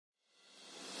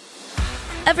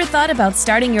Ever thought about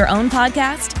starting your own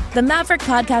podcast? The Maverick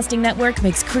Podcasting Network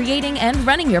makes creating and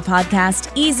running your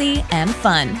podcast easy and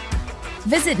fun.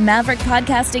 Visit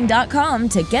maverickpodcasting.com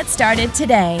to get started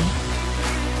today.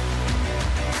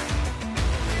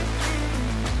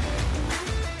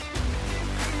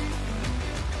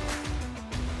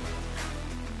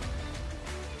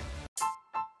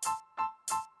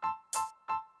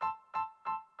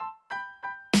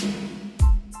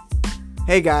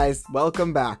 Hey guys,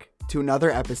 welcome back to another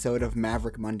episode of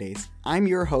Maverick Mondays. I'm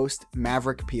your host,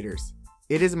 Maverick Peters.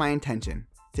 It is my intention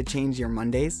to change your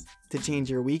Mondays, to change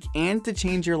your week, and to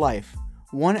change your life.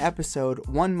 One episode,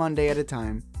 one Monday at a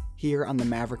time, here on the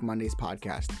Maverick Mondays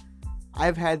podcast.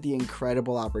 I've had the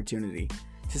incredible opportunity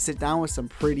to sit down with some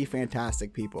pretty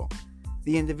fantastic people.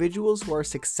 The individuals who are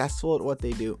successful at what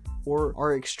they do, or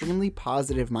are extremely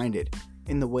positive-minded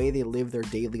in the way they live their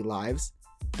daily lives,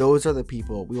 those are the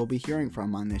people we will be hearing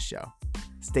from on this show.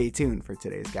 Stay tuned for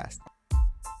today's guest.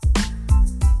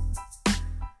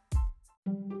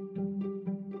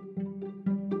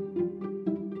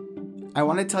 I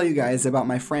want to tell you guys about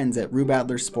my friends at Rube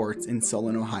Adler Sports in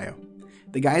Solon, Ohio.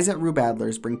 The guys at Rube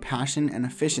Adler's bring passion and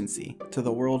efficiency to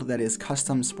the world that is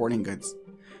custom sporting goods.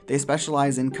 They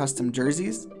specialize in custom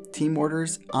jerseys, team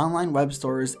orders, online web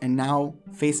stores, and now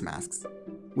face masks.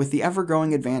 With the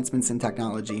ever-growing advancements in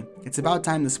technology, it's about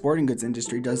time the sporting goods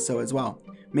industry does so as well,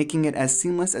 making it as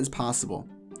seamless as possible.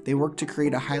 They work to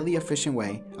create a highly efficient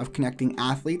way of connecting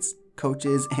athletes,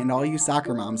 coaches, and all you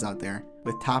soccer moms out there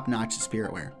with top-notch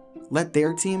spiritwear. Let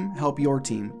their team help your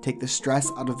team take the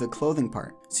stress out of the clothing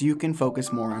part so you can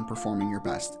focus more on performing your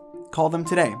best. Call them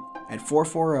today at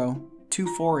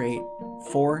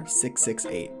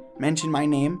 440-248-4668. Mention my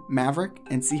name, Maverick,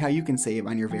 and see how you can save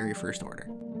on your very first order.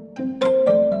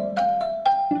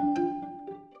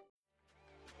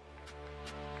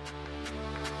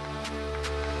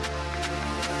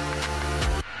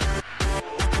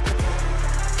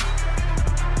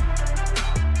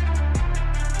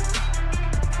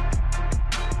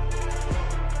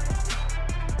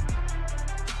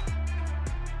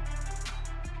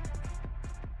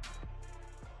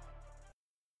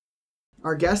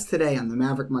 Our guest today on the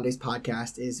Maverick Mondays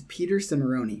podcast is Peter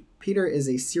Cimarroni. Peter is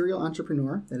a serial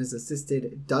entrepreneur that has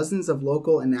assisted dozens of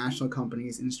local and national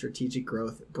companies in strategic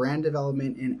growth, brand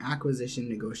development, and acquisition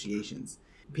negotiations.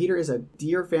 Peter is a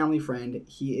dear family friend.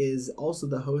 He is also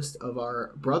the host of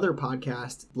our brother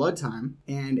podcast, Blood Time,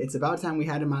 and it's about time we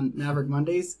had him on Maverick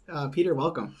Mondays. Peter,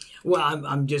 welcome. Well,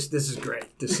 I'm just, this is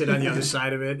great. To sit on the other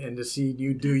side of it and to see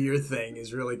you do your thing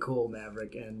is really cool,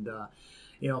 Maverick. And,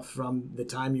 from the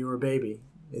time you were a baby,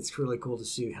 it's really cool to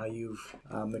see how you've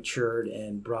matured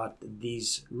and brought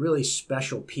these really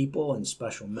special people and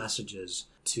special messages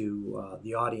to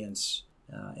the audience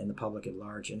and the public at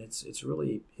large, and it's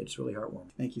really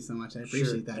heartwarming. Thank you so much. I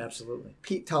appreciate that. Absolutely.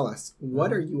 Pete, tell us,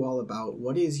 what are you all about?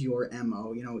 What is your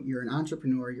MO? You're an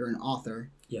entrepreneur, you're an author.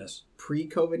 Yes.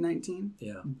 Pre-COVID-19?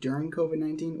 Yeah. During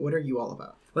COVID-19? What are you all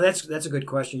about? Well, that's a good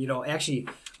question. Actually,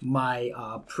 my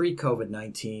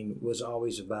pre-COVID-19 was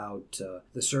always about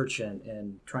the search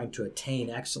and trying to attain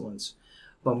excellence,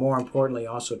 but more importantly,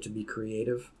 also to be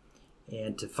creative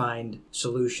and to find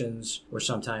solutions where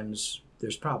sometimes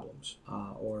there's problems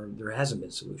or there hasn't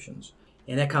been solutions.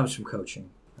 And that comes from coaching.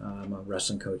 I'm a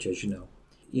wrestling coach, as you know.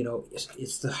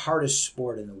 It's the hardest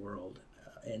sport in the world.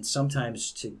 And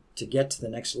sometimes to get to the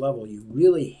next level, you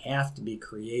really have to be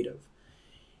creative.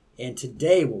 And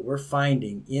today, what we're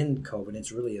finding in COVID,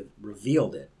 it's really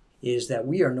revealed it, is that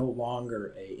we are no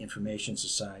longer an information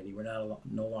society. We're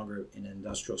no longer an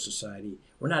industrial society.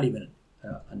 We're not even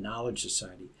a knowledge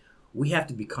society. We have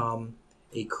to become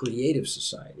a creative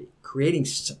society, creating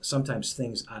sometimes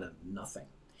things out of nothing.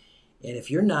 And if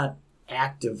you're not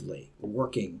actively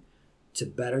working to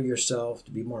better yourself,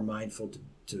 to be more mindful,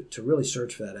 to really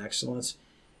search for that excellence,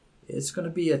 it's going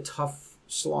to be a tough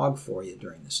slog for you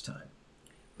during this time.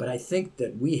 But I think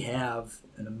that we have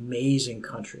an amazing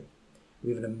country. We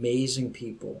have an amazing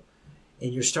people.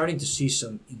 And you're starting to see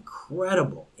some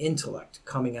incredible intellect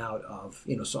coming out of,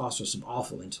 also some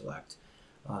awful intellect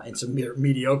and some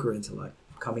mediocre intellect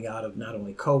coming out of not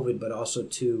only COVID, but also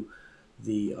to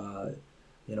the,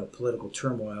 political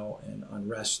turmoil and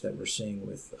unrest that we're seeing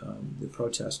with the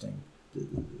protesting,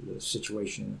 the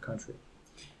situation in the country.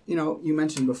 You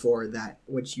mentioned before that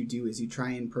what you do is you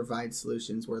try and provide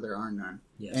solutions where there are none.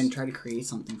 Yes. And try to create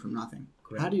something from nothing.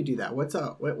 Correct. How do you do that? What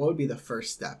would be the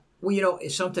first step? Well,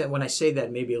 it's something, when I say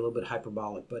that, maybe a little bit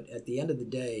hyperbolic, but at the end of the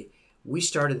day, we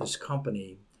started this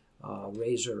company,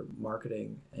 Razor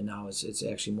Marketing, and now it's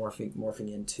actually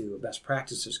morphing into a best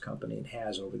practices company. It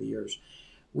has over the years.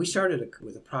 We started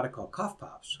with a product called Cough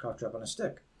Pops, cough drop on a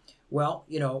stick, Well,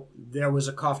 there was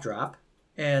a cough drop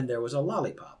and there was a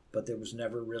lollipop, but there was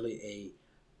never really a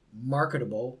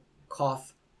marketable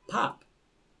cough pop.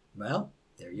 Well,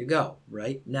 there you go,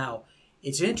 right? Now,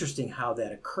 it's interesting how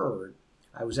that occurred.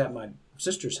 I was at my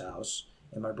sister's house,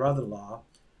 and my brother-in-law,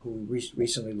 who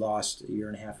recently lost a year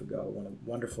and a half ago, a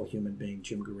wonderful human being,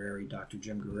 Jim Guerreri, Dr.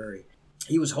 Jim Guerreri,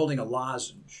 he was holding a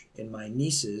lozenge in my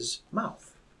niece's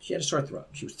mouth. She had a sore throat.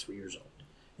 She was 3 years old.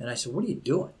 And I said, "What are you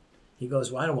doing?" He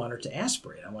goes, "Well, I don't want her to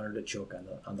aspirate. I want her to choke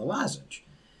on the lozenge."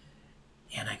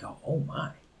 And I go, "Oh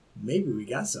my, maybe we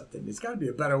got something. There's got to be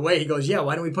a better way." He goes, "Yeah,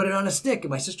 why don't we put it on a stick?" And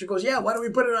my sister goes, "Yeah, why don't we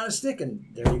put it on a stick?" And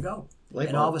there you go.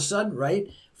 And all of a sudden, right,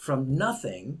 from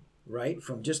nothing, right,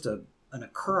 from just an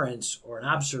occurrence or an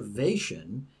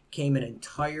observation came an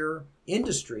entire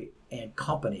industry and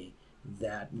company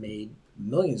that made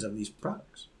millions of these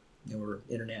products. They were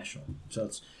international.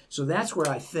 So that's where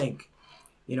I think,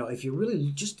 if you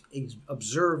really just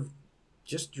observe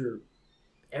just your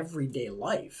everyday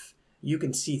life, you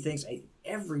can see things.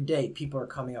 Every day people are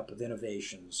coming up with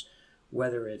innovations,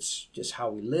 whether it's just how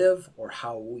we live or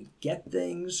how we get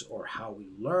things or how we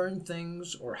learn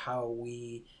things or how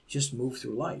we just move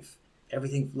through life.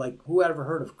 Everything, like, who ever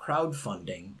heard of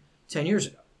crowdfunding 10 years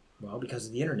ago? Well, because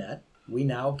of the internet, we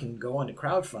now can go onto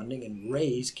crowdfunding and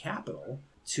raise capital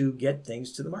to get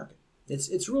things to the market.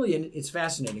 It's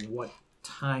fascinating what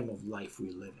time of life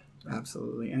we live in. Right?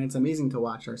 Absolutely. And it's amazing to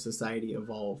watch our society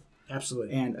evolve.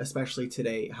 Absolutely. And especially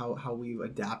today, how we've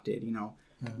adapted.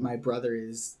 My brother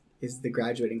is the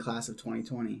graduating class of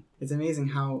 2020. It's amazing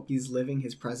how he's living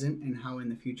his present and how in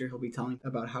the future he'll be telling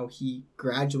about how he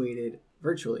graduated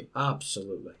virtually.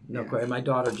 Absolutely. No question. My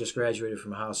daughter just graduated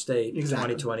from Ohio State in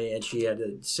 2020, and she had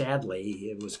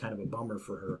sadly, it was kind of a bummer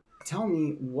for her. Tell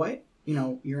me what,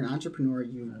 you're an entrepreneur,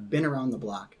 you've been around the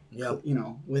block. Yeah.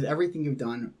 With everything you've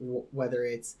done, whether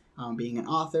it's being an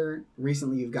author,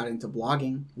 recently you've got into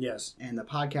blogging. Yes. And the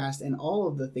podcast and all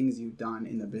of the things you've done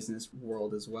in the business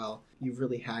world as well. You've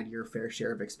really had your fair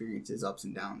share of experiences, ups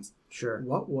and downs. Sure.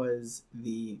 What was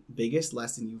the biggest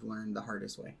lesson you've learned the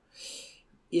hardest way?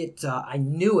 I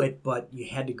knew it, but you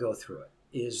had to go through it,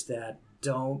 is that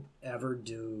don't ever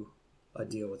do a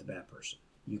deal with a bad person.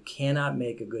 You cannot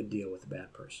make a good deal with a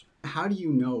bad person. How do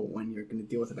you know when you're going to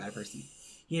deal with a bad person?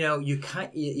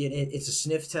 It's a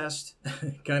sniff test,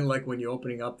 kind of like when you're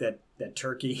opening up that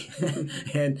turkey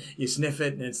and you sniff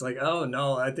it and it's like, oh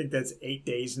no, I think that's 8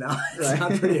 days now. It's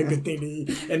not really a good thing to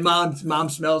eat. And mom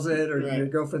smells it, or your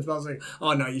girlfriend smells it.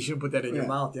 Oh no, you shouldn't put that in your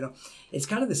mouth. It's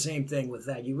kind of the same thing with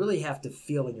that. You really have to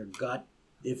feel in your gut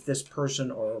if this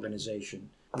person or organization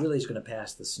really is going to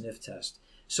pass the sniff test.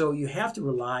 So you have to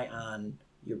rely on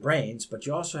your brains, but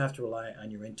you also have to rely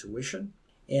on your intuition.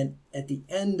 And at the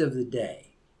end of the day,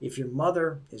 if your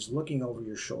mother is looking over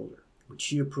your shoulder, would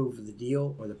she approve of the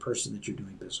deal or the person that you're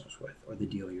doing business with or the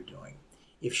deal you're doing?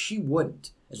 If she wouldn't,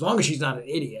 as long as she's not an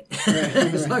idiot,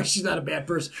 as long as she's not a bad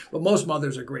person, well, most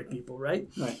mothers are great people, right?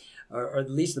 Right. Or at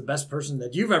least the best person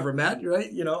that you've ever met,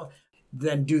 right?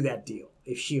 Then do that deal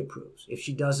if she approves. If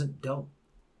she doesn't, don't.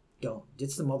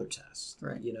 It's the mother test,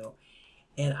 right?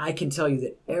 And I can tell you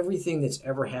that everything that's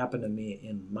ever happened to me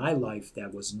in my life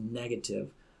that was negative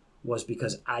was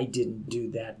because I didn't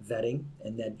do that vetting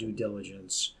and that due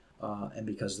diligence, and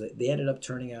because they ended up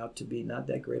turning out to be not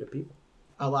that great of people.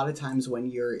 A lot of times when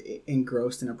you're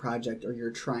engrossed in a project or you're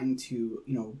trying to,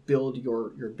 build your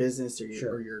business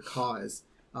or your cause,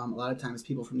 a lot of times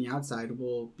people from the outside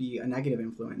will be a negative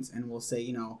influence and will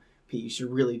say, Pete, you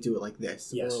should really do it like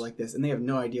this or like this. And they have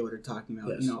no idea what they're talking about.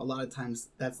 Yes. A lot of times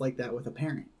that's like that with a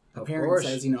parent. A of parent course.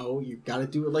 says, you've got to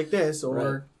do it like this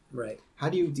or... Right. How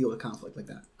do you deal with conflict like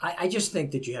that? I just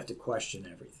think that you have to question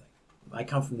everything. I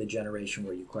come from the generation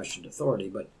where you questioned authority,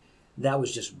 but that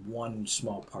was just one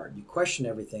small part. You question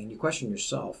everything, you question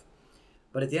yourself.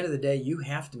 But at the end of the day, you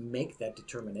have to make that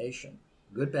determination,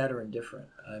 good, bad, or indifferent.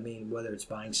 I mean, whether it's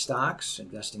buying stocks,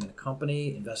 investing in a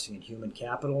company, investing in human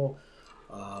capital,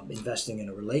 investing in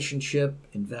a relationship,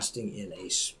 investing in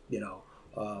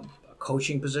a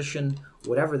coaching position,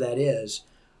 whatever that is.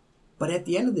 But at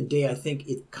the end of the day, I think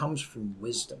it comes from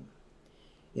wisdom.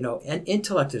 And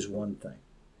intellect is one thing.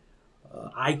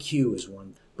 IQ is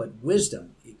one. But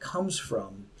wisdom, it comes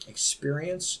from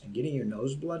experience and getting your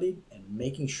nose bloodied and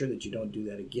making sure that you don't do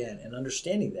that again and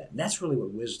understanding that. And that's really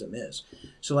what wisdom is.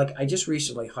 So I just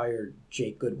recently hired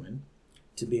Jake Goodwin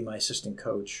to be my assistant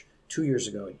coach 2 years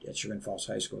ago at Sugar Falls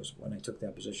High School when I took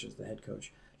that position as the head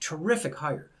coach. Terrific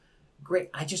hire.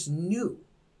 Great. I just knew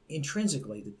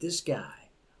intrinsically that this guy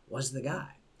was the guy.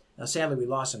 Now, sadly, we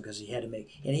lost him because he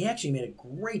actually made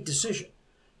a great decision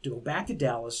to go back to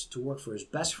Dallas to work for his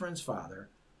best friend's father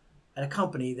at a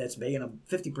company that's making him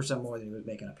 50% more than he was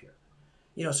making up here.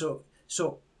 You know,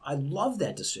 so I love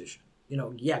that decision. You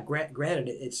know, yeah, granted,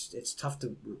 it's tough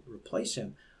to replace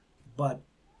him, but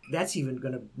that's even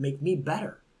going to make me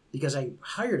better because I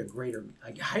hired a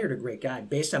great guy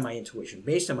based on my intuition,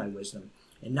 based on my wisdom,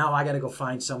 and now I got to go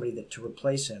find somebody to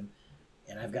replace him,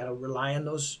 and I've got to rely on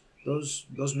those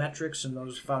metrics and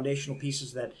those foundational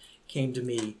pieces that came to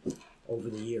me over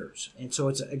the years. And so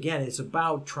it's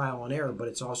about trial and error, but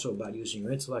it's also about using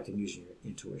your intellect and using your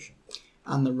intuition.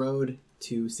 On the road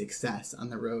to success, on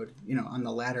the road, you know, on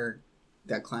the ladder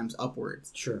that climbs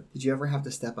upwards. Sure. Did you ever have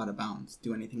to step out of bounds,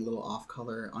 do anything a little off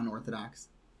color, unorthodox?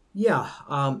 Yeah,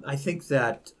 I think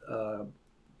that,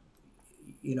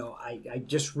 you know, I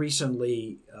just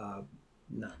recently,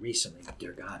 not recently,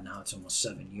 dear God, now it's almost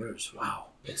 7 years. Wow.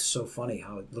 It's so funny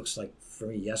how it looks like for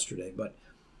me yesterday. But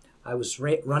I was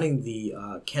running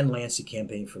the Ken Lancey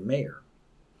campaign for mayor.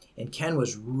 And Ken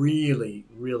was really,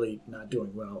 really not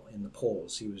doing well in the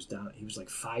polls. He was down. He was like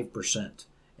 5%.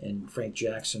 And Frank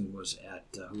Jackson was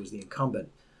who was the incumbent,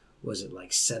 was at like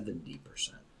 70%.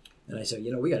 And I said,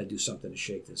 you know, we got to do something to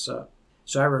shake this up.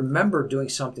 So I remember doing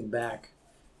something back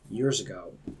years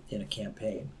ago in a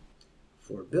campaign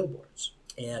for billboards.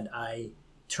 And I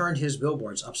turned his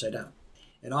billboards upside down.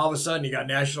 And all of a sudden, you got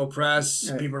national press.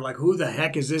 Right. People are like, who the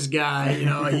heck is this guy? You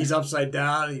know, he's upside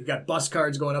down. You've got bus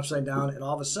cards going upside down. And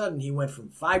all of a sudden, he went from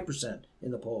 5% in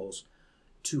the polls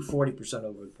to 40%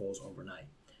 over the polls overnight.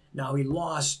 Now, he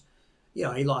lost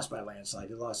by a landslide.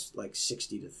 He lost like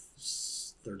 60 to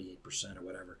 38% or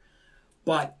whatever.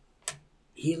 But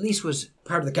he at least was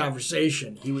part of the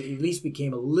conversation. He at least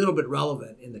became a little bit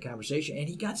relevant in the conversation. And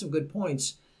he got some good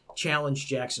points, challenged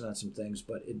Jackson on some things,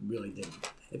 but it really didn't.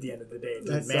 At the end of the day, it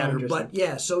didn't matter. But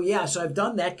so I've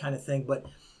done that kind of thing. But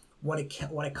when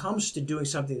it comes to doing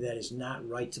something that is not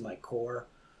right to my core,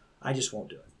 I just won't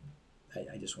do it.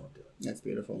 I just won't do it. That's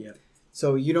beautiful. Yeah.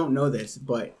 So you don't know this,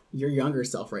 but your younger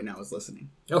self right now is listening.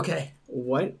 Okay.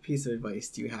 What piece of advice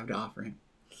do you have to offer him?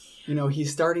 You know,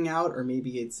 he's starting out, or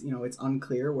maybe it's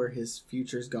unclear where his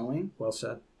future's going. Well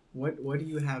said. What do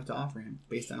you have to offer him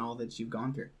based on all that you've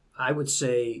gone through? I would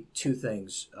say two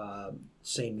things.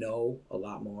 Say no a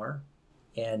lot more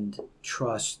and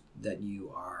trust that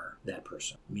you are that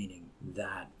person, meaning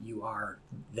that you are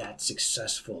that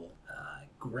successful,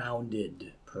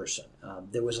 grounded person.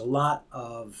 There was a lot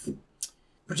of,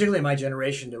 particularly in my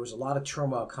generation, there was a lot of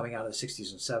turmoil coming out of the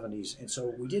 60s and 70s. And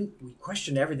so we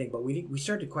questioned everything, but we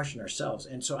started to question ourselves.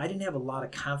 And so I didn't have a lot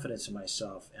of confidence in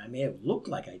myself. I may have looked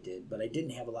like I did, but I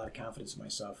didn't have a lot of confidence in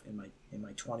myself in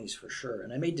my 20s for sure.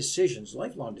 And I made decisions,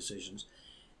 lifelong decisions,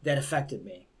 that affected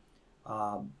me.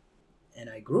 And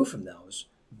I grew from those.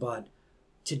 But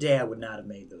today I would not have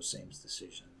made those same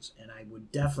decisions. And I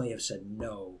would definitely have said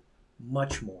no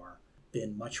much more,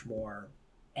 been much more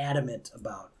adamant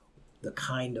about the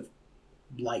kind of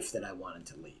life that I wanted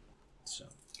to lead. So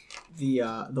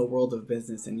the world of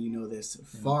business, and you know this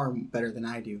far better than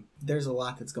I do, there's a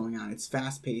lot that's going on. It's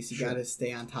fast paced. You got to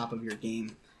stay on top of your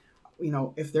game. You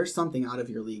know, if there's something out of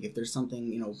your league, if there's something,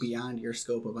 you know, beyond your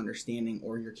scope of understanding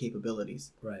or your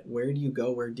capabilities, right? Where do you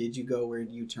go? Where did you go? Where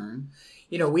do you turn?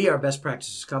 You know, we are best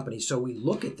practices companies, so we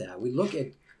look at that. We look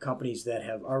at companies that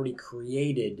have already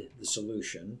created the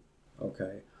solution,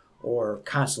 okay, or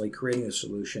constantly creating a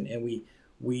solution, and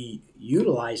we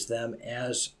utilize them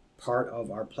as part of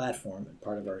our platform and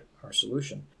part of our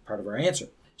solution, part of our answer.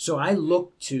 So I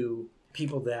look to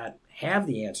people that have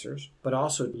the answers, but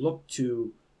also look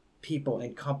to people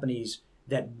and companies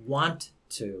that want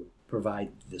to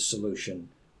provide the solution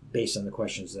based on the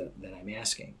questions that I'm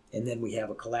asking. And then we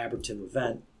have a collaborative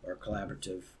event or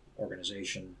collaborative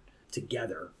organization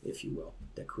together, if you will,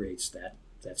 that creates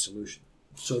that solution.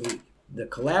 So the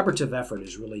collaborative effort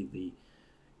is really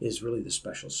the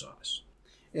special sauce.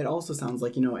 It also sounds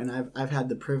like, you know, and I've had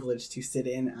the privilege to sit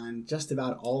in on just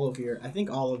about all of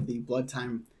the Blood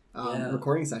Time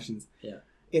recording sessions. Yeah.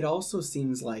 It also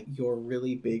seems like you're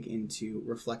really big into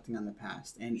reflecting on the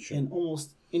past and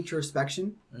almost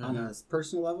introspection on a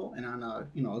personal level and on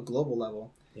a global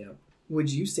level. Yeah. Would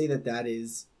you say that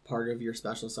is part of your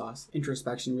special sauce?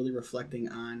 Introspection, really reflecting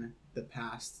on the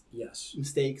past. Yes.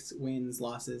 Mistakes, wins,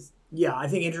 losses. Yeah, I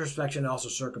think introspection and also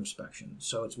circumspection.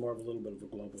 So it's more of a little bit of a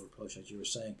global approach, as you were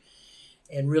saying,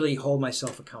 and really hold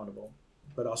myself accountable,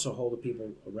 but also hold the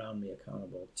people around me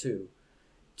accountable too,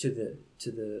 to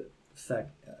the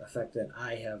effect that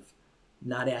I have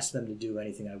not asked them to do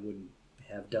anything I wouldn't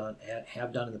have done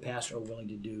in the past or willing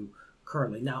to do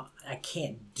currently. Now, I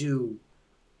can't do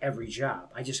every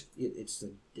job. It's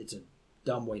a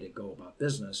dumb way to go about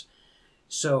business.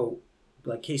 So,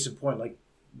 like case in point, like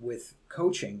with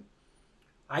coaching,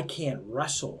 I can't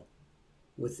wrestle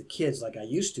with the kids like I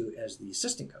used to as the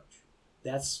assistant coach.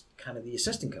 That's kind of the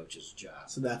assistant coach's job.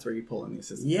 So that's where you pull in the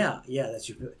assistant. Yeah,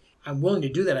 I'm willing to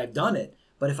do that. I've done it.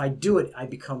 But if I do it, I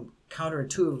become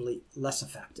counterintuitively less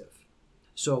effective.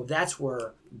 So that's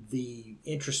where the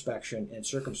introspection and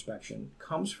circumspection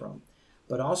comes from.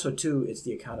 But also, too, it's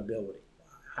the accountability.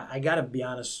 I got to be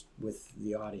honest with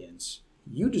the audience.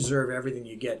 You deserve everything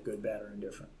you get, good, bad, or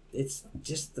indifferent. It's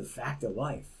just the fact of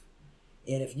life.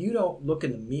 And if you don't look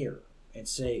in the mirror and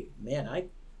say, man, I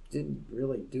didn't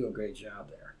really do a great job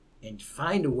there, and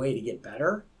find a way to get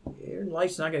better, your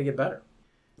life's not going to get better.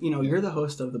 You're the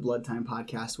host of the Blood Time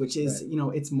podcast, which is,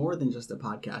 Right. It's more than just a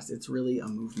podcast. It's really a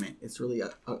movement. It's really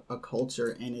a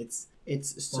culture, and it's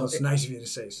Nice of you to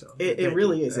say so. It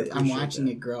really is. I I'm appreciate watching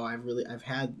that. it grow. I've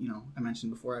had, I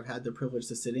mentioned before, I've had the privilege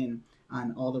to sit in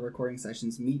on all the recording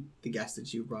sessions, meet the guests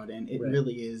that you brought in. It Right.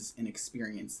 really is an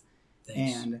experience.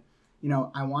 Thanks. And,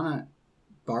 I want to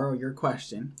borrow your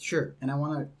question, Sure. and I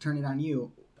want to turn it on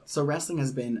you. So wrestling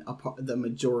has been the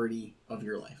majority of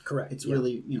your life. Correct. It's Yeah.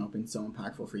 really, been so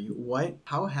impactful for you.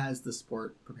 How has the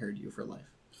sport prepared you for life?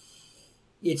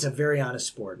 It's a very honest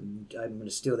sport. And I'm going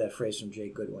to steal that phrase from Jay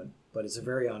Goodwin, but it's a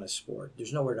very honest sport.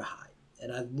 There's nowhere to hide.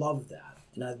 And I love that.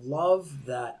 And I love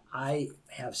that I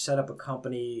have set up a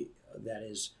company that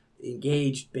is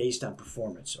engaged based on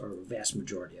performance, or a vast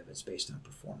majority of it's based on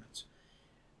performance.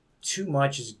 Too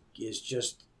much is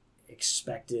just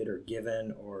expected or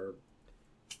given, or,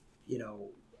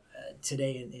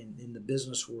 today in the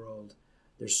business world,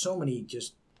 there's so many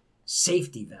just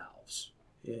safety valves.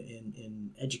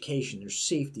 In education, there's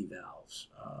safety valves.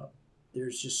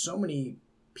 There's just so many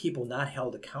people not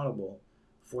held accountable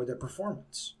for their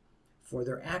performance, for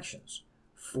their actions,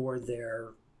 for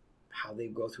how they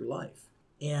go through life.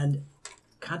 And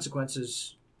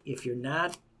consequences, if you're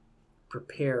not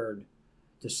prepared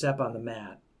to step on the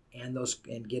mat and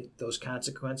get those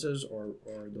consequences or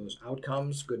those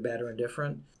outcomes, good, bad, or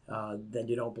indifferent, then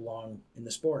you don't belong in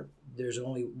the sport. There's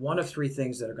only one of three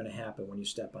things that are going to happen when you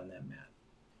step on that mat.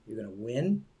 You're going to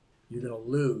win, you're going to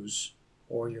lose,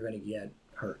 or you're going to get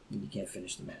hurt and you can't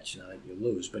finish the match. Not that you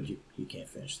lose, but you can't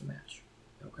finish the match.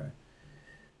 Okay?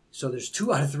 So there's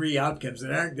 2 out of 3 outcomes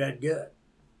that aren't that good.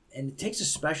 And it takes a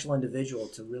special individual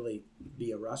to really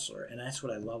be a wrestler, and that's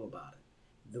what I love about it.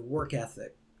 The work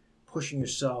ethic, pushing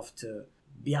yourself to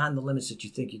beyond the limits that you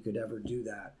think you could ever do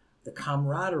that, the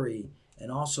camaraderie,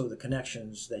 and also the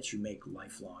connections that you make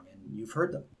lifelong. And you've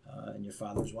heard them, and your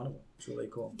father's one of them. It's really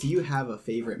cool. Do you have a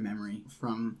favorite memory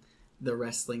from the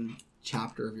wrestling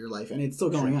chapter of your life? And it's still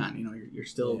going on. You're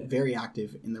still very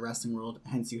active in the wrestling world.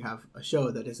 Hence, you have a show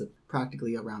that is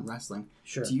practically around wrestling.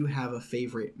 Sure. Do you have a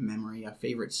favorite memory, a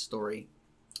favorite story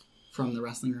from the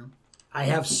wrestling room? I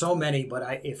have so many,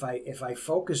 but if I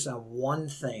focus on one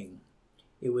thing,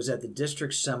 it was at the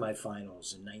district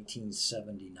semifinals in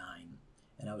 1979,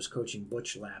 and I was coaching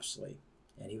Butch Lapsley,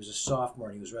 and he was a sophomore,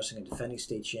 and he was wrestling a defending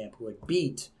state champ who had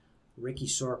beat Ricky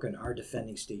Sorkin, our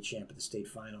defending state champ at the state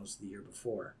finals the year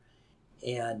before.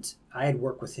 And I had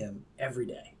worked with him every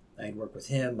day. I had worked with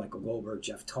him, Michael Goldberg,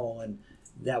 Jeff Tolan.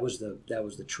 That was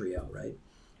the trio, right?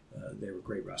 They were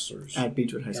great wrestlers. At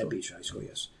Beechwood High School. At Beechwood High School,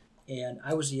 yes. And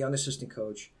I was a young assistant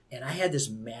coach, and I had this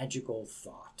magical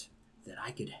thought that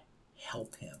I could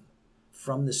help him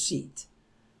from the seat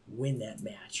win that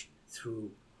match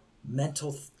through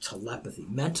mental telepathy,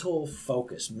 mental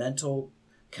focus, mental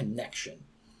connection.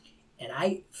 And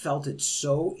I felt it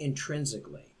so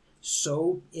intrinsically,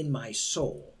 so in my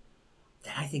soul,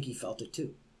 that I think he felt it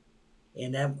too.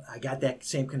 And then I got that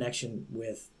same connection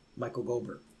with Michael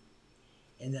Goldberg.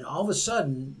 And then all of a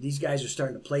sudden, these guys are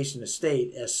starting to place in the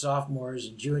state as sophomores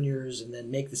and juniors, and then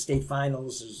make the state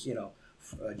finals as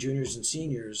juniors and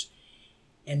seniors.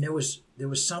 And there was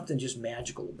something just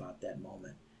magical about that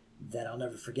moment that I'll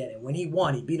never forget. And when he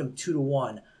won, he beat him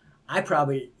 2-1. I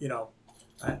probably,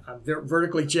 I'm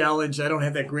vertically challenged. I don't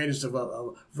have that greatest of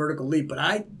a vertical leap, but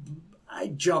I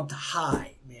jumped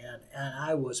high, man, and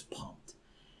I was pumped.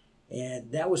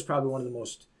 And that was probably one of the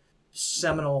most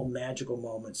seminal, magical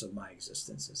moments of my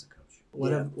existence as a coach.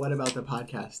 What about the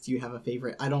podcast? Do you have a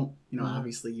favorite? I don't,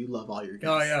 obviously you love all your guests.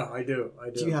 Oh, yeah, I do.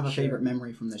 Do you have a favorite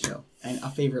memory from the show and a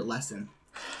favorite lesson?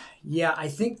 Yeah, I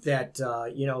think that,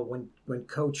 when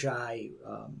Coach I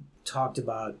talked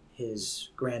about his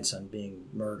grandson being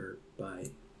murdered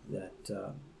by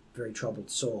that very troubled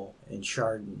soul in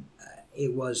Chardon,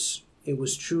 it was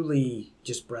truly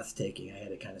just breathtaking. I had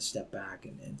to kind of step back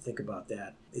and think about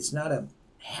that. It's not a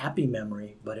happy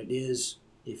memory, but it is,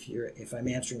 if I'm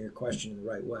answering your question in the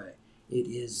right way, it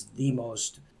is the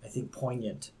most, I think,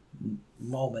 poignant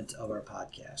moment of our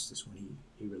podcast is when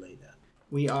he relayed that.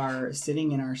 We are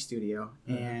sitting in our studio,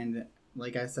 and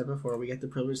like I said before, we get the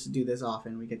privilege to do this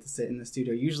often. We get to sit in the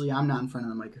studio. Usually I'm not in front of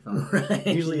the microphone. Right.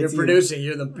 Usually you're it's producing.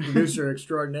 You're the producer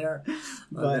extraordinaire.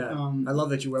 But I love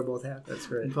that you wear both hats. That's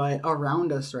great. But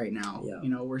around us right now,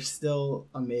 Yeah. we're still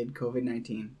amid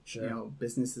COVID-19. Sure.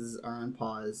 Businesses are on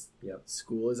pause. Yep.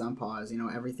 School is on pause.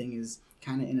 Everything is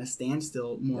kind of in a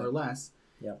standstill, more or less.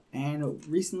 Yep. And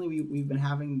recently we've been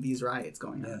having these riots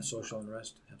going on. Yeah, social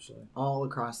unrest. Absolutely. All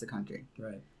across the country.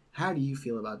 Right. How do you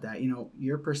feel about that?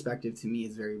 Your perspective to me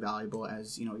is very valuable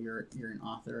as, you're an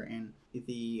author, and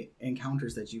the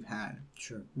encounters that you've had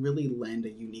Sure. really lend a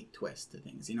unique twist to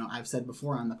things. I've said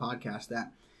before on the podcast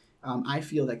that I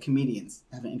feel that comedians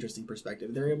have an interesting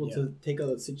perspective. They're able to take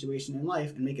a situation in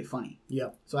life and make it funny. Yeah.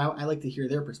 So I like to hear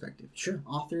their perspective. Sure.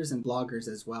 Authors and bloggers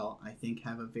as well, I think,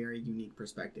 have a very unique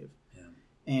perspective. Yeah.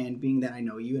 And being that I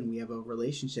know you and we have a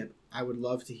relationship, I would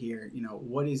love to hear,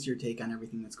 what is your take on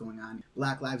everything that's going on?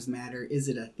 Black Lives Matter, is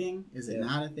it a thing? Is it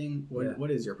not a thing? What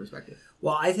is your perspective?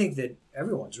 Well, I think that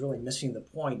everyone's really missing the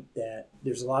point that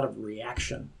there's a lot of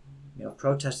reaction.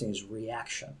 Protesting is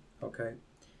reaction, okay?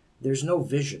 There's no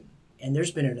vision. And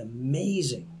there's been an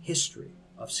amazing history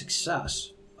of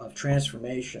success, of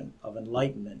transformation, of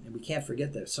enlightenment. And we can't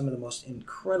forget that some of the most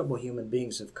incredible human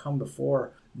beings have come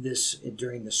before this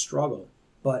during the struggle.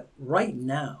 But right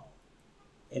now,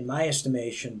 in my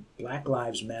estimation, Black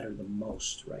lives matter the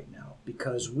most right now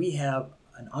because we have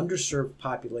an underserved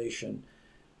population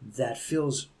that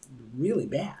feels really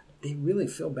bad. They really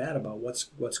feel bad about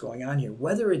what's going on here.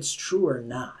 Whether it's true or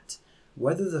not,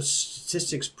 whether the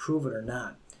statistics prove it or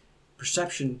not,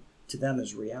 perception to them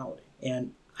is reality.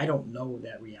 And I don't know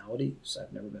that reality because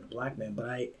I've never been a black man, but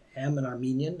I am an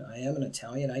Armenian. I am an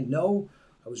Italian. I know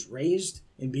I was raised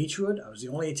in Beechwood. I was the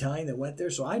only Italian that went there.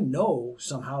 So I know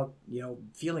somehow,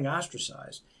 feeling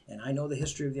ostracized. And I know the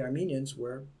history of the Armenians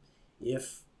where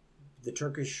if the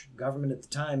Turkish government at the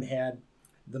time had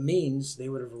the means, they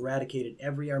would have eradicated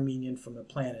every Armenian from the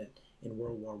planet in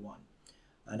World War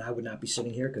I. And I would not be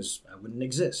sitting here because I wouldn't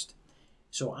exist.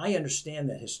 So I understand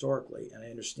that historically, and I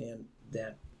understand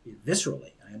that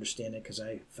viscerally. I understand it because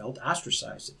I felt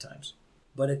ostracized at times.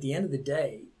 But at the end of the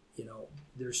day,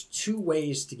 there's two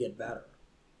ways to get better.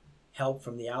 Help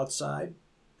from the outside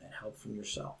and help from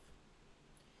yourself.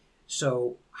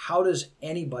 So how does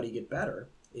anybody get better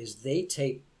is they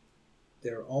take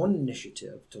their own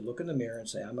initiative to look in the mirror and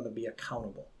say, I'm going to be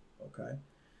accountable, okay?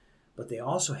 But they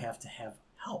also have to have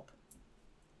help.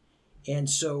 And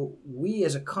so we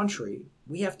as a country,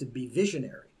 we have to be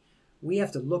visionary. We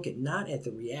have to look not at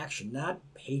the reaction, not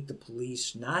hate the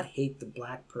police, not hate the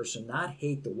black person, not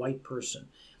hate the white person,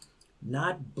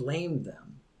 not blame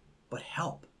them, but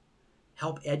help.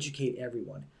 Help educate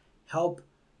everyone. Help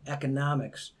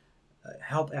economics,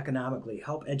 help economically,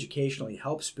 help educationally,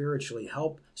 help spiritually,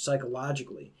 help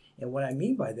psychologically. And what I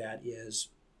mean by that is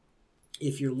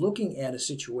if you're looking at a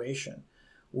situation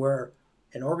where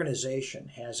an organization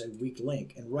has a weak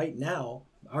link, and right now,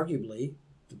 arguably,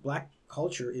 the black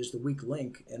culture is the weak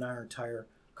link in our entire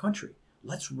country.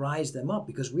 Let's rise them up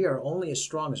because we are only as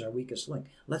strong as our weakest link.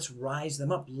 Let's rise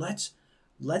them up. Let's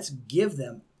give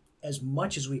them as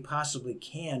much as we possibly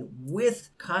can with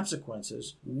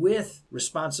consequences, with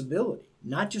responsibility,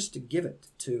 not just to give it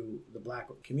to the black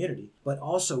community, but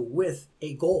also with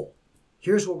a goal.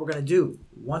 Here's what we're going to do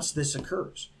once this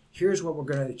occurs. Here's what we're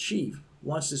going to achieve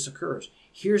once this occurs.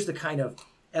 Here's the kind of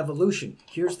evolution.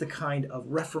 Here's the kind of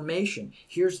reformation.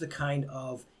 Here's the kind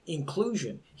of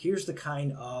inclusion. Here's the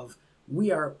kind of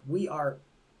we are,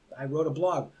 I wrote a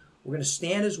blog, we're going to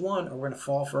stand as one or we're going to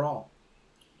fall for all.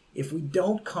 If we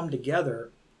don't come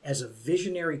together as a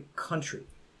visionary country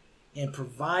and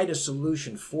provide a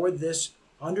solution for this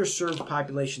underserved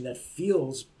population that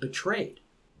feels betrayed,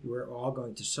 we're all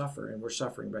going to suffer, and we're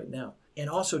suffering right now. And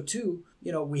also, too,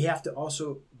 we have to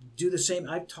also do the same.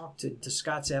 I've talked to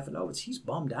Scott Safinovitz. He's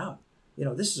bummed out.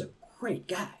 This is a great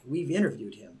guy. We've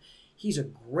interviewed him. He's a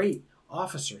great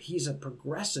officer. He's a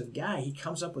progressive guy. He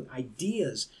comes up with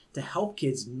ideas to help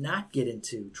kids not get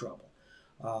into trouble.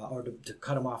 Or to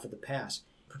cut them off at the pass.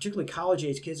 Particularly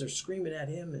college-age kids are screaming at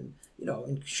him and,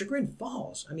 in Chagrin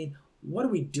Falls. I mean, what are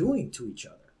we doing to each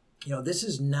other? This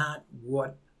is not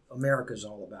what America's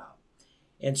all about.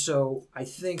 And so I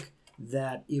think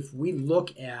that if we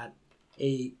look at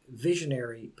a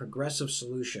visionary, progressive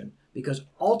solution, because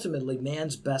ultimately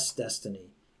man's best destiny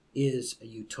is a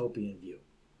utopian view.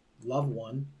 Love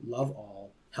one, love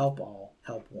all, help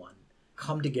one.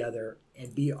 Come together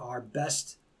and be our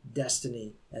best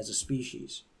destiny as a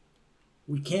species.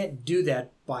 We can't do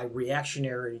that by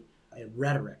reactionary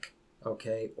rhetoric,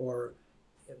 okay, or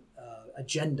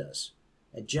agendas.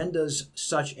 Agendas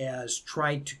such as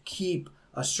trying to keep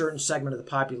a certain segment of the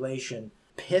population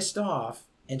pissed off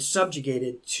and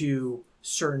subjugated to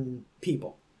certain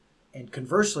people. And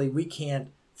conversely, we can't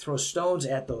throw stones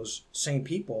at those same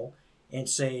people and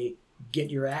say, get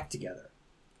your act together.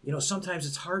 You know, sometimes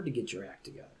it's hard to get your act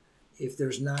together. If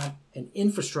there's not an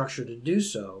infrastructure to do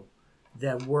so,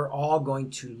 then we're all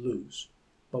going to lose.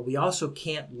 But we also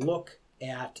can't look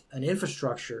at an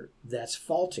infrastructure that's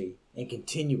faulty and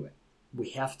continue it.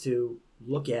 We have to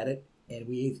look at it, and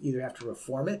we either have to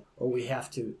reform it or we have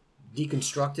to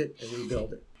deconstruct it and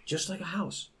rebuild it. Just like a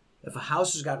house. If a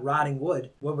house has got rotting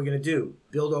wood, what are we going to do?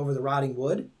 Build over the rotting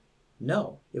wood?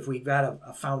 No. If we've got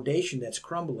a foundation that's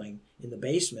crumbling in the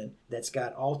basement, that's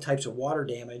got all types of water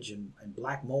damage and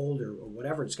black mold or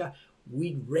whatever it's got,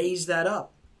 we raise that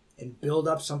up and build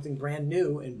up something brand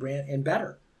new and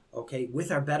better, okay,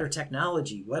 with our better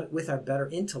technology, with our better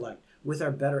intellect, with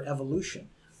our better evolution.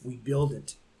 We build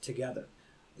it together.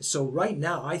 So right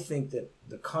now, I think that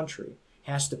the country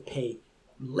has to pay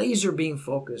laser beam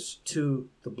focus to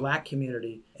the Black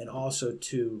community and also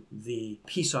to the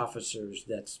peace officers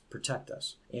that protect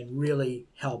us, and really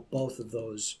help both of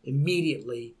those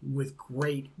immediately with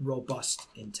great, robust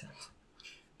intent.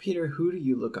 Peter, who do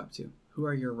you look up to? Who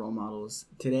are your role models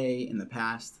today, in the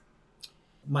past?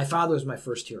 My father was my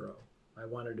first hero. I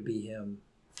wanted to be him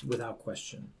without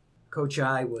question. Coach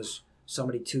I was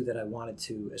somebody, too, that I wanted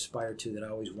to aspire to, that I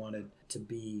always wanted to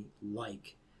be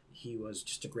like. He was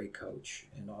just a great coach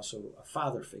and also a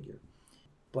father figure.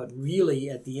 But really,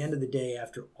 at the end of the day,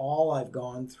 after all I've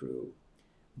gone through,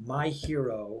 my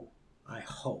hero, I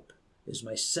hope, is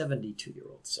my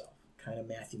 72-year-old self. Kind of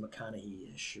Matthew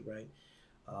McConaughey-ish, right?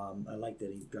 I like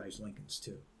that he drives Lincolns,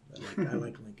 too. I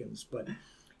like Lincolns. But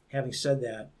having said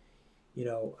that, you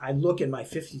know, I look at my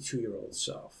 52-year-old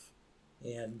self,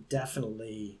 and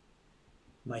definitely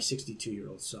my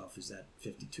 62-year-old self is that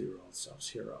 52-year-old self's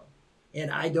hero. And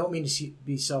I don't mean to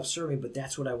be self-serving, but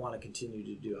that's what I want to continue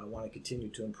to do. I want to continue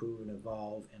to improve and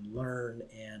evolve and learn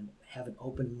and have an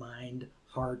open mind,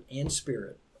 heart, and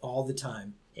spirit all the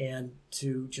time, and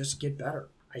to just get better.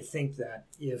 I think that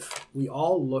if we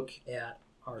all look at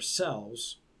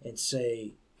ourselves and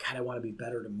say, God, I want to be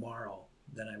better tomorrow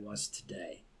than I was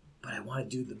today, but I want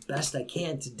to do the best I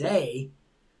can today,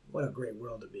 what a great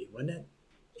world to be, wouldn't it?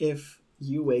 If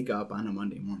you wake up on a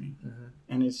Monday morning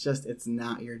and it's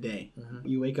not your day.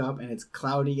 You wake up and it's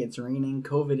cloudy, it's raining,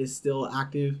 COVID is still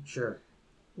active. Sure.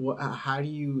 How do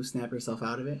you snap yourself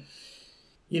out of it?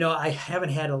 You know, I haven't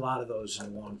had a lot of those in a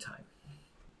long time,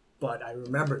 but I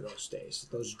remember those days,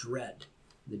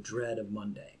 the dread of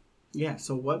Monday. Yeah.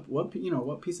 So what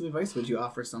piece of advice would you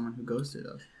offer someone who goes through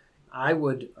those? I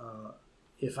would,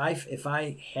 if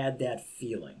I had that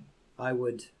feeling, I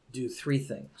would do three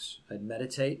things. I'd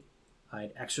meditate,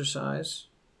 I'd exercise,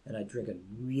 and I'd drink a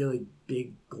really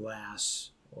big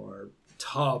glass or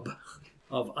tub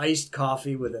of iced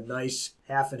coffee with a nice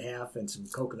half and half and some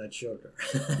coconut sugar.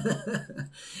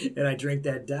 And I'd drink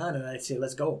that down and I'd say,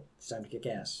 let's go. It's time to kick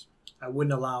ass. I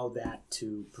wouldn't allow that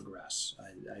to progress.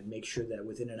 I'd make sure that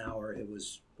within an hour it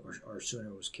was, or sooner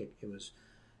it was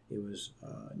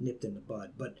nipped in the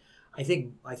bud. But I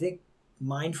think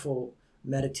mindful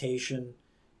meditation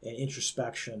and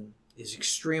introspection is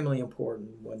extremely important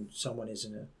when someone is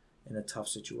in a tough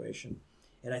situation.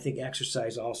 And I think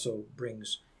exercise also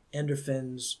brings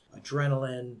endorphins,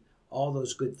 adrenaline, all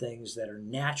those good things that are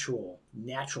natural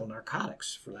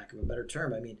narcotics, for lack of a better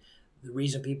term. I mean, the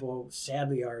reason people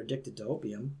sadly are addicted to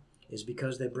opium is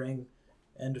because they bring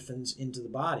endorphins into the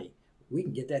body. We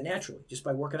can get that naturally just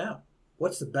by working out.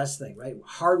 What's the best thing, right?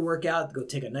 Hard workout, go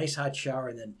take a nice hot shower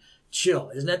and then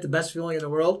chill. Isn't that the best feeling in the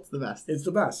world? It's the best. It's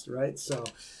the best, right? So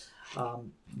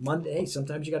Monday,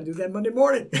 sometimes you got to do that Monday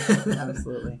morning.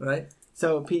 Absolutely. Right?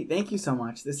 So Pete, thank you so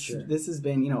much. This has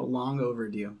been, long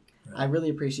overdue. Right. I really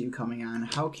appreciate you coming on.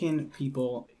 How can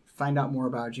people find out more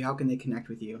about you? How can they connect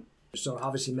with you? So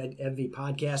obviously MV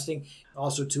Podcasting.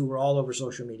 Also too, we're all over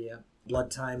social media.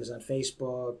 Blood Time is on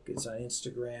Facebook, it's on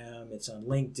Instagram, it's on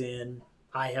LinkedIn.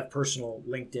 I have personal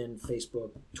LinkedIn,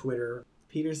 Facebook, Twitter.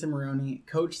 Peter Cimarroni,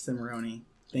 Coach Cimarroni,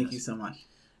 thank you so much.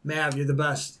 Mav, you're the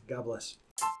best. God bless.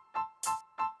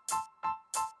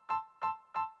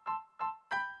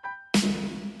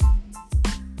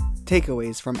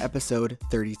 Takeaways from episode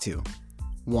 32.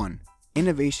 1.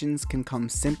 Innovations can come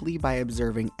simply by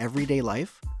observing everyday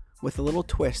life with a little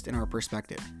twist in our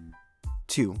perspective.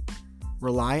 2.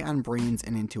 Rely on brains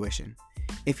and intuition.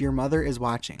 If your mother is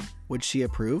watching, would she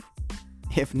approve?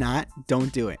 If not,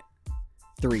 don't do it.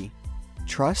 3.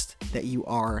 Trust that you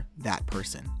are that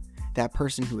person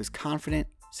who is confident,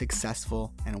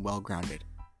 successful, and well-grounded.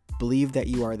 Believe that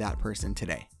you are that person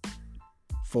today.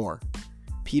 4.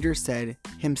 Peter said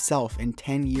himself in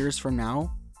 10 years from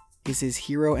now is his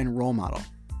hero and role model.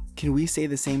 Can we say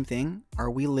the same thing? Are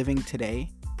we living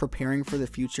today, preparing for the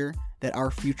future, that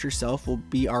our future self will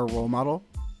be our role model?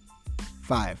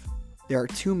 5. There are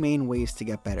 2 main ways to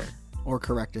get better or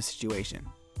correct a situation.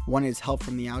 One is help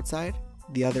from the outside,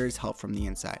 the other is help from the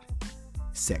inside.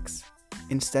 6.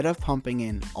 Instead of pumping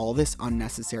in all this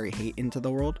unnecessary hate into the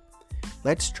world,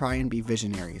 let's try and be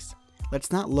visionaries.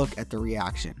 Let's not look at the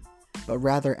reaction, but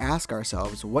rather ask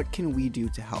ourselves, what can we do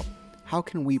to help? How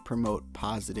can we promote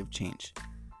positive change?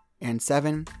 And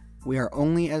 7, we are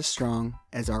only as strong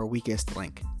as our weakest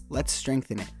link. Let's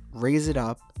strengthen it, raise it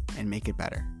up, and make it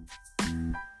better.